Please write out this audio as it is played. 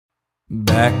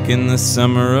Back in the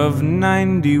summer of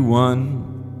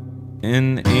 '91,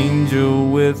 an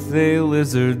angel with a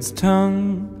lizard's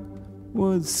tongue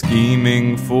was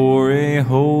scheming for a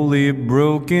wholly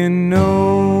broken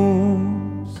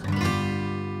nose.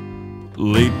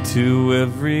 Late to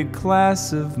every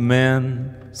class of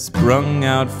men, sprung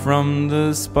out from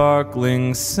the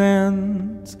sparkling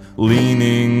sands,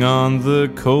 leaning on the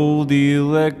cold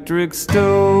electric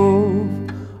stove.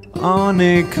 On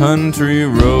a country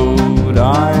road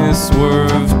I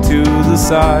swerved to the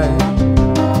side,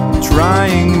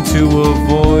 trying to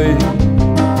avoid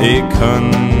a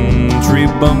country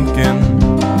bumpkin.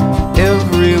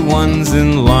 Everyone's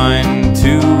in line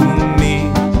to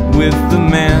meet with the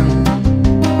man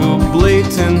who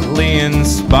blatantly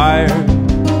inspired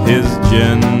his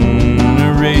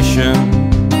generation.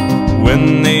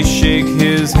 When they shake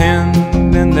his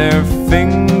hand and their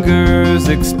fingers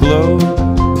explode,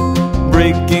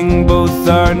 breaking both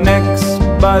our necks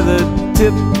by the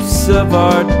tips of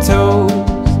our toes.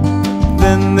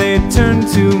 Then they turn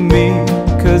to me,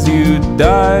 'cause you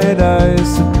died, I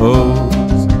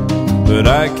suppose. But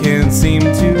I can't seem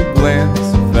to glance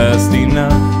fast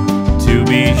enough to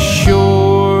be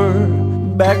sure.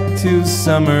 Back to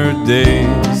summer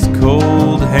days,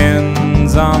 cold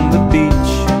hands on the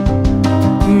beach,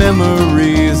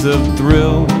 memories of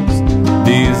thrills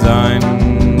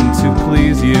designed to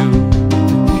please you.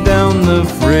 Down the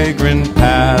fragrant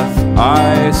path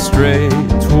I stray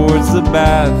towards the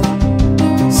bath.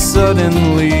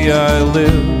 Suddenly I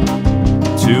live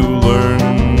to learn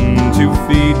to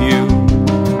feed you.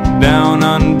 Down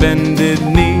on bended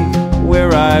knee,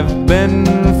 where I've been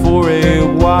for a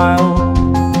while,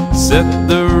 set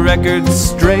the record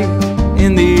straight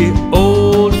in the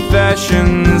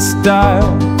old-fashioned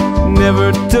style.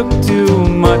 Never took too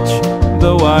much,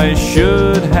 though I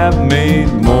should have made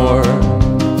more.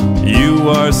 You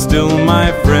are still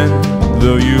my friend,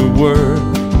 though you were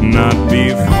not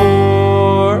before.